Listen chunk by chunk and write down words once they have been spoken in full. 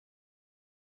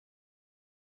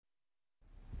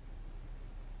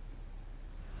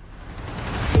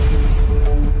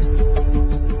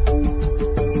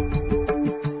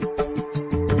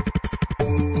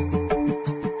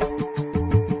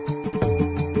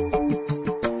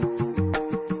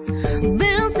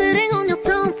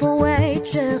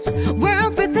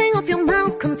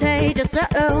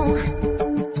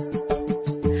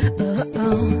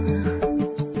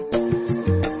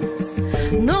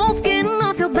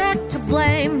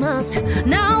us.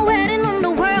 Now waiting on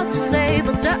the world to save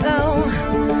us.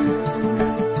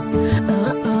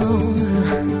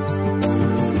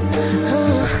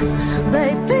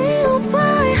 Baby, oh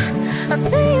why I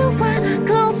see you when I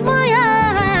close my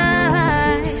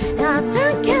eyes. I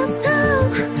think it's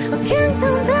time a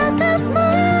kingdom that is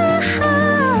mine.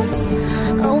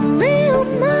 Oh me, oh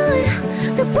mine,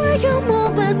 the way you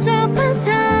move is serpentine.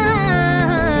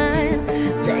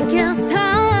 Think it's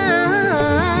time.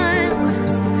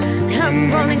 I'm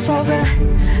running for the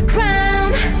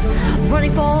crown,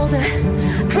 running for the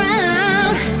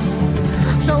crown.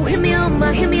 So hit me on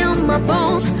my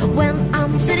bones when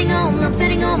I'm sitting on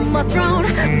my throne.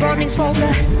 Running for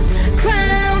the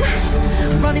crown,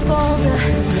 running for the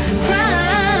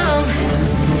crown.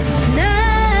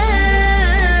 Now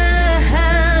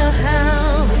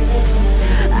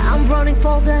I'm running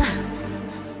for the.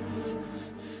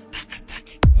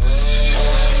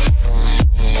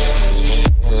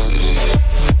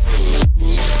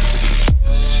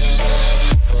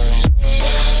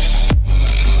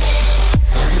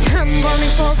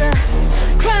 Running for the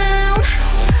crown,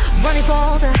 running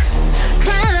for the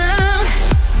crown.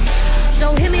 So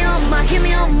hit me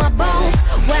on my bones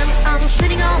when I'm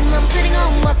sitting on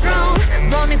my throne.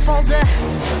 Running for the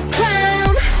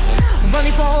crown,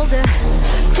 running for the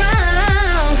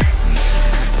crown.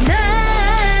 Now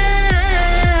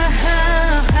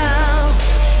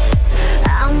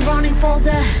I'm running for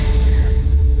the.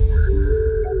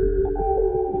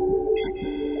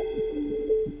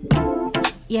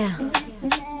 Yeah.